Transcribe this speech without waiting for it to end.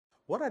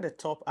What are the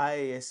top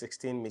IAS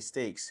 16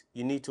 mistakes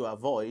you need to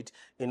avoid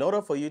in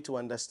order for you to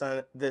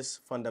understand this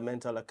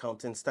fundamental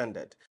accounting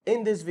standard?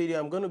 In this video,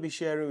 I'm going to be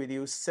sharing with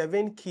you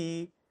 7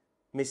 key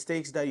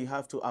mistakes that you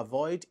have to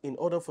avoid in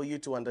order for you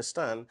to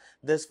understand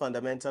this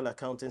fundamental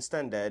accounting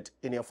standard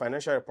in your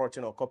financial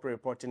reporting or corporate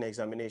reporting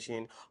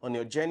examination on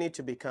your journey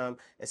to become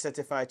a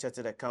certified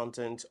chartered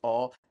accountant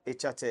or a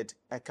chartered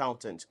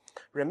accountant.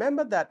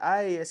 Remember that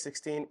IAS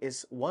 16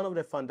 is one of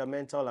the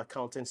fundamental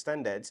accounting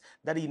standards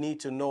that you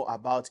need to know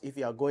about if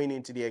you are going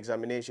into the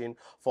examination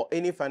for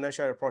any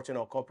financial reporting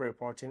or corporate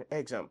reporting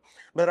exam.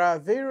 But there are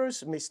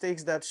various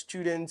mistakes that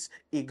students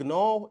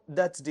ignore,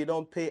 that they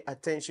don't pay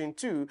attention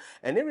to,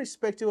 and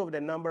irrespective of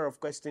the number of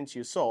questions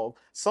you solve,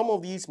 some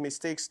of these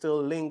mistakes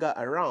still linger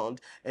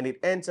around and it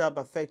ends up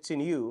affecting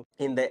you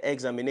in the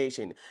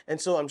examination. And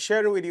so I'm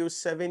sharing with you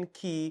 7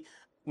 key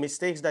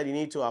mistakes that you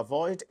need to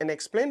avoid and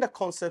explain the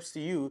concepts to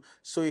you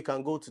so you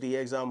can go to the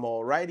exam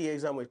or write the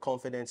exam with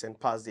confidence and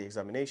pass the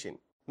examination.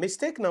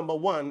 Mistake number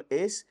 1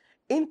 is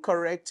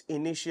incorrect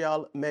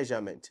initial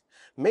measurement.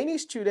 Many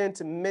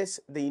students miss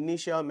the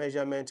initial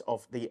measurement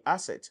of the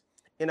asset.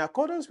 In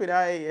accordance with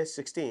IAS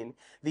 16,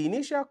 the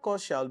initial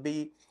cost shall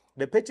be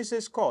the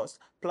purchaser's cost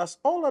plus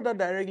all other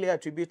directly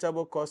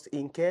attributable costs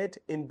incurred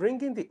in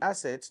bringing the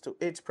assets to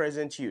its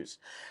present use.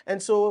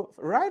 And so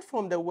right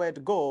from the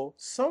word go,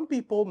 some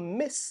people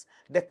miss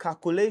the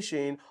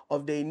calculation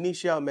of the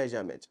initial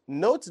measurement.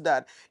 Note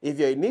that if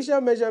your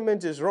initial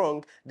measurement is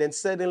wrong, then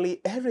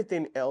suddenly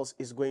everything else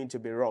is going to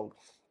be wrong.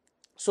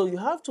 So you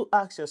have to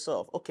ask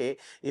yourself, okay,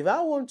 if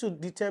I want to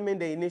determine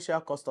the initial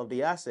cost of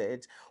the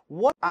asset,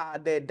 what are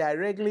the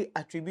directly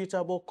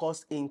attributable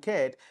costs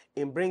incurred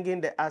in bringing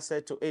the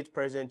asset to its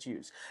present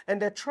use?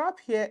 And the trap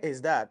here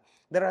is that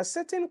there are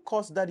certain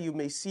costs that you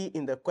may see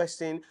in the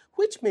question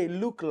which may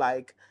look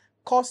like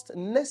costs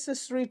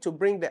necessary to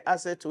bring the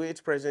asset to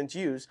its present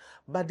use,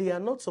 but they are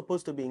not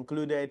supposed to be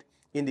included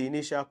in the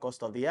initial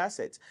cost of the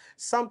asset.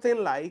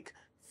 Something like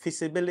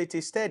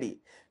feasibility study.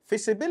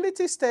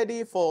 Feasibility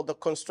study for the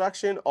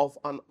construction of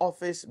an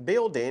office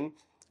building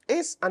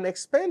is an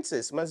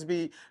expenses, must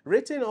be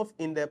written off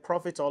in the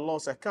profit or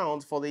loss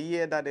account for the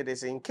year that it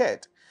is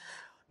incurred.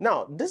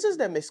 Now, this is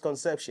the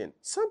misconception.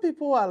 Some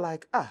people are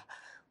like,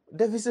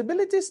 the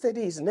feasibility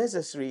study is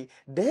necessary,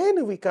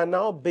 then we can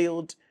now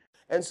build.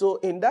 And so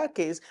in that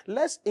case,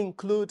 let's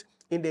include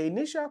in the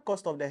initial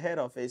cost of the head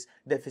office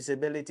the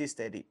feasibility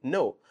study.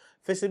 No,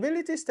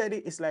 feasibility study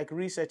is like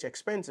research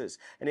expenses.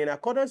 And in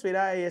accordance with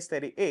IAS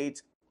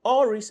 38,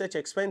 all research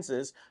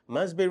expenses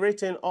must be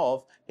written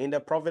off in the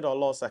profit or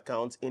loss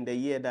account in the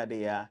year that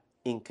they are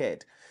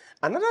incurred.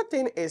 Another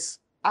thing is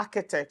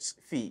architect's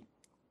fee.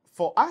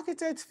 For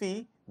architect's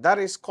fee, that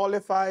is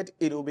qualified,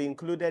 it will be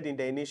included in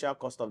the initial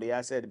cost of the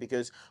asset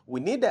because we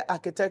need the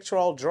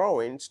architectural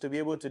drawings to be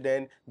able to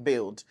then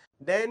build.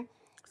 Then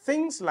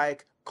things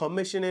like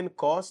commissioning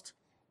cost,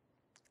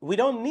 we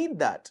don't need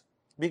that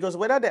because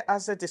whether the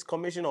asset is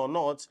commissioned or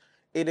not,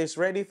 it is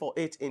ready for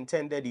its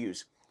intended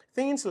use.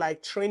 Things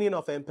like training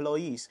of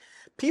employees.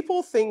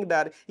 People think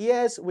that,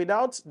 yes,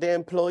 without the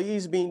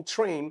employees being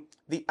trained,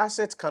 the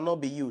asset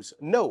cannot be used.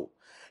 No,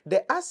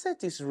 the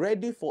asset is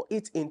ready for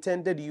its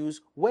intended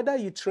use, whether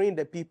you train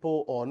the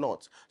people or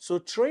not. So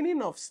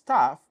training of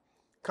staff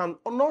can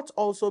not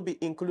also be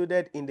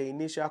included in the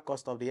initial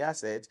cost of the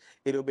asset.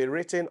 It will be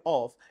written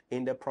off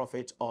in the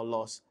profit or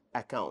loss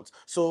account.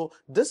 So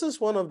this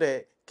is one of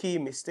the key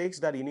mistakes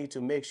that you need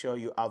to make sure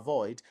you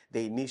avoid: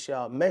 the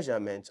initial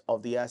measurement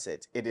of the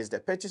asset. It is the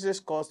purchaser's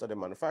cost or the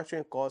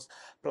manufacturing cost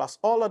plus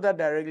all other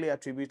directly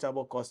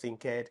attributable costs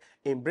incurred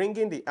in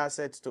bringing the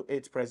assets to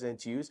its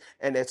present use,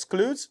 and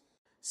excludes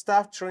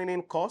staff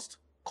training cost,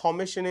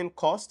 commissioning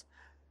cost,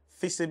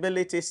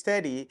 feasibility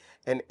study,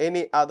 and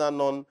any other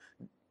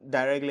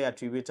non-directly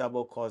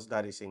attributable cost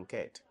that is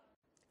incurred.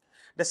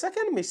 The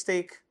second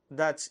mistake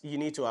that you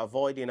need to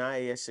avoid in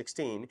IAS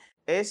 16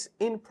 is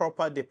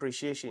improper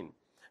depreciation.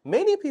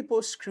 Many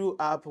people screw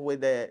up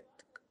with the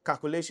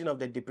calculation of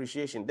the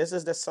depreciation. This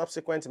is the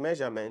subsequent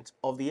measurement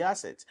of the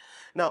asset.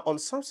 Now, on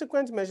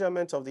subsequent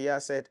measurement of the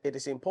asset, it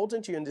is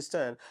important to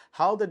understand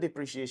how the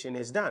depreciation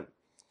is done.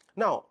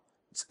 Now,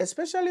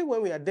 especially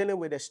when we are dealing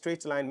with a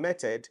straight line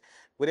method,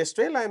 with a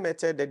straight line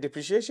method, the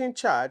depreciation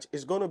charge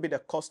is going to be the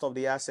cost of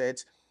the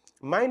asset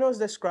minus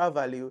the scrap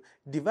value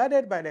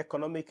divided by the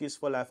economic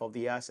useful life of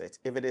the asset.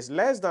 If it is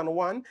less than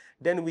 1,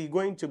 then we're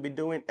going to be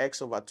doing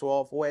x over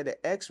 12, where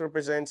the x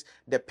represents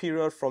the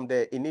period from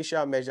the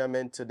initial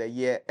measurement to the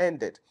year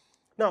ended.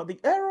 Now, the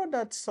error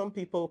that some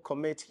people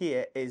commit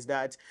here is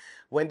that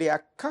when they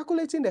are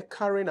calculating the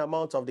carrying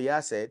amount of the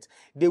asset,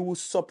 they will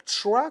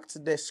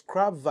subtract the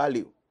scrap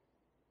value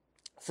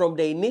from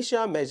the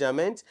initial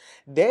measurement,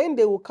 then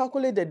they will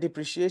calculate the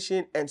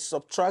depreciation and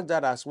subtract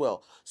that as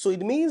well. So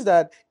it means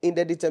that in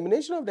the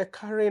determination of the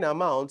carrying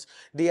amount,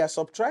 they are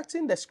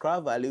subtracting the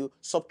scrap value,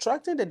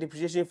 subtracting the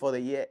depreciation for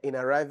the year in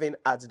arriving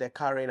at the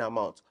carrying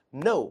amount.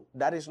 No,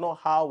 that is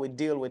not how we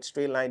deal with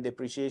straight line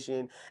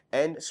depreciation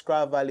and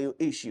scrap value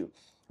issue.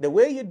 The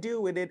way you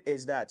deal with it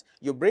is that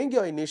you bring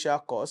your initial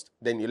cost,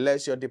 then you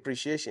less your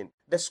depreciation.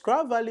 The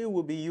scrap value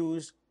will be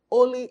used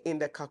only in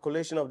the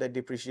calculation of the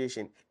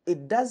depreciation.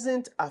 It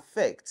doesn't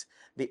affect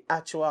the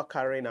actual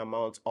carrying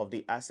amount of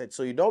the asset.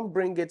 So you don't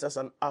bring it as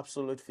an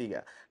absolute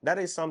figure. That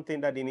is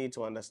something that you need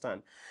to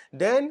understand.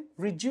 Then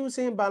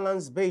reducing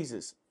balance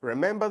basis.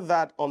 Remember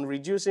that on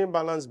reducing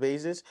balance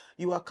basis,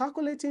 you are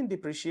calculating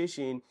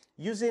depreciation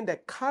using the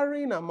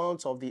carrying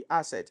amount of the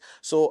asset.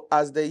 So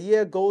as the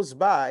year goes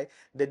by,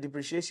 the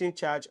depreciation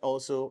charge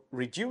also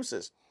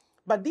reduces.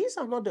 But these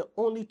are not the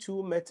only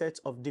two methods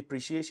of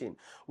depreciation.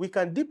 We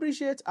can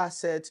depreciate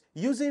assets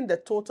using the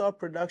total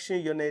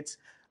production units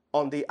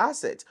on the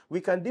asset.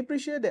 We can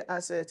depreciate the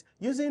asset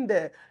using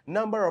the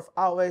number of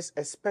hours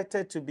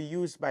expected to be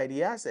used by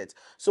the asset.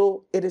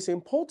 So it is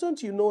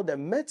important you know the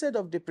method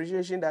of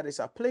depreciation that is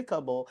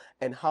applicable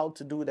and how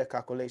to do the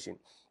calculation.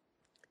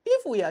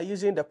 If we are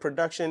using the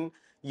production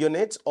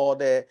unit or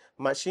the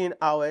machine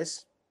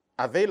hours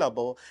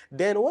available,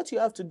 then what you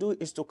have to do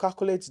is to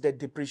calculate the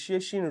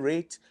depreciation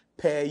rate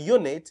per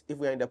unit if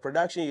we are in the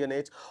production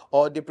unit,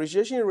 or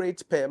depreciation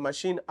rate per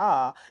machine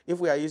hour if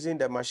we are using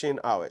the machine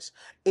hours.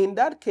 In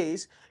that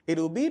case, it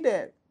will be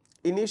the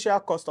initial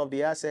cost of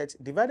the asset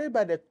divided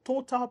by the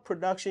total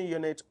production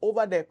unit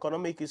over the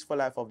economic useful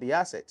life of the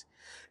asset.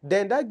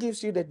 Then that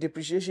gives you the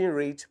depreciation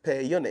rate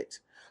per unit.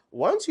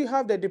 Once you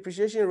have the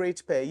depreciation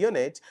rate per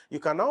unit, you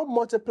can now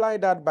multiply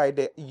that by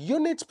the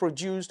units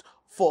produced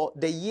for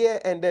the year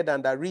ended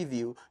under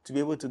review to be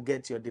able to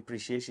get your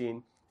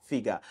depreciation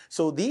figure.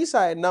 So these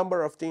are a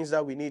number of things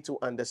that we need to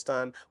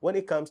understand when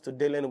it comes to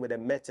dealing with the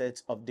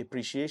methods of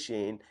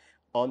depreciation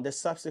on the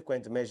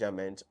subsequent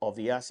measurement of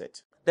the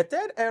asset. The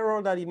third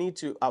error that you need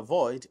to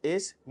avoid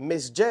is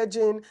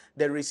misjudging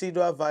the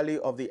residual value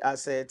of the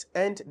asset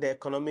and the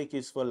economic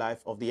useful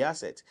life of the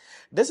asset.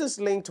 This is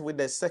linked with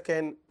the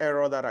second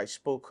error that I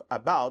spoke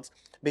about,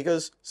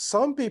 because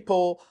some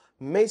people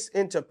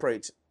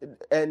misinterpret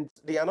and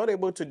they are not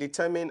able to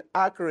determine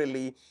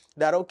accurately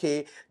that,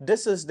 okay,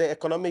 this is the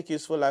economic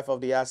useful life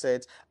of the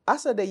asset.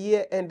 After the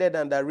year ended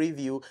under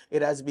review,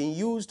 it has been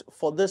used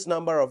for this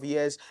number of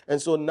years,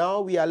 and so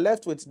now we are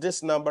left with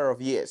this number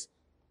of years.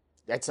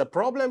 It's a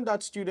problem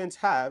that students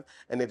have,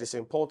 and it is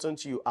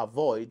important you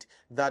avoid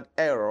that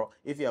error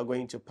if you are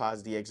going to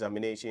pass the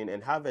examination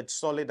and have a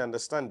solid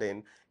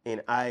understanding in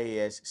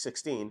IAS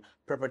 16,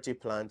 property,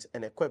 plant,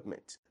 and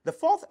equipment. The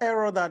fourth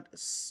error that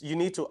you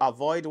need to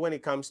avoid when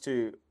it comes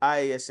to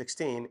IAS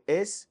 16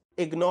 is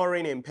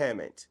ignoring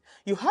impairment.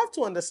 You have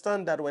to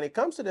understand that when it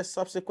comes to the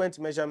subsequent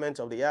measurement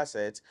of the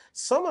assets,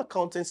 some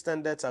accounting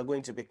standards are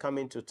going to be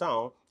coming to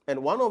town,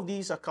 and one of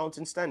these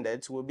accounting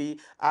standards will be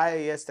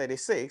IAS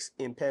 36,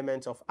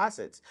 impairment of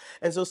assets.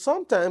 And so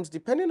sometimes,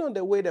 depending on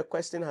the way the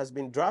question has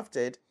been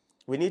drafted,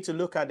 we need to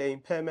look at the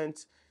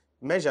impairment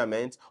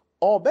measurement,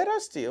 or better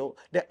still,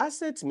 the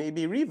assets may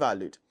be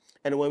revalued.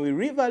 And when we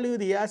revalue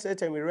the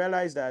asset and we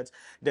realize that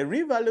the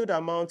revalued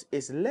amount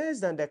is less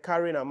than the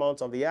carrying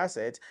amount of the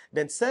asset,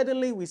 then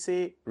suddenly we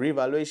say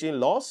revaluation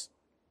loss,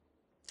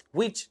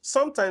 which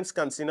sometimes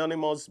can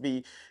synonymous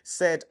be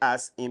said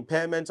as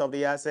impairment of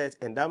the asset,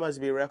 and that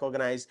must be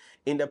recognized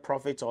in the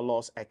profit or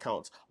loss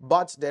account.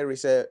 But there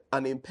is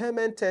an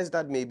impairment test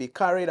that may be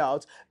carried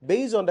out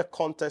based on the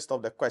context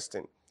of the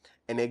question.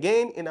 And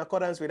again, in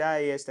accordance with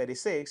IAS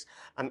 36,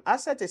 an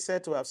asset is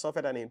said to have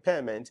suffered an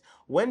impairment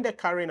when the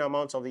carrying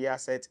amount of the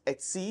asset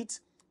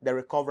exceeds the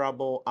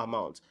recoverable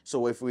amount.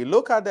 So if we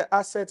look at the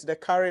asset, the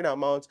carrying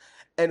amount,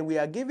 and we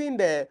are giving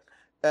the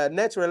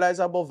net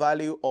realizable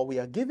value, or we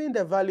are giving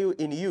the value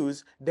in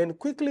use, then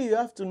quickly you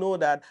have to know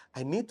that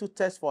I need to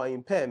test for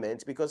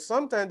impairment, because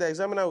sometimes the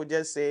examiner will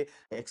just say,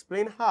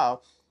 explain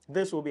how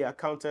this will be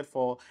accounted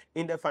for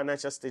in the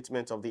financial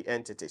statement of the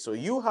entity. So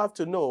you have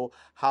to know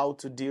how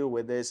to deal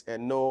with this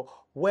and know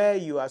where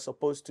you are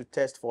supposed to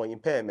test for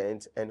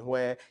impairment and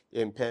where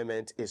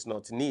impairment is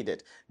not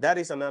needed. That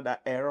is another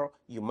error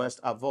you must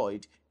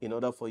avoid in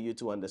order for you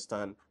to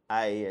understand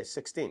IAS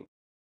 16.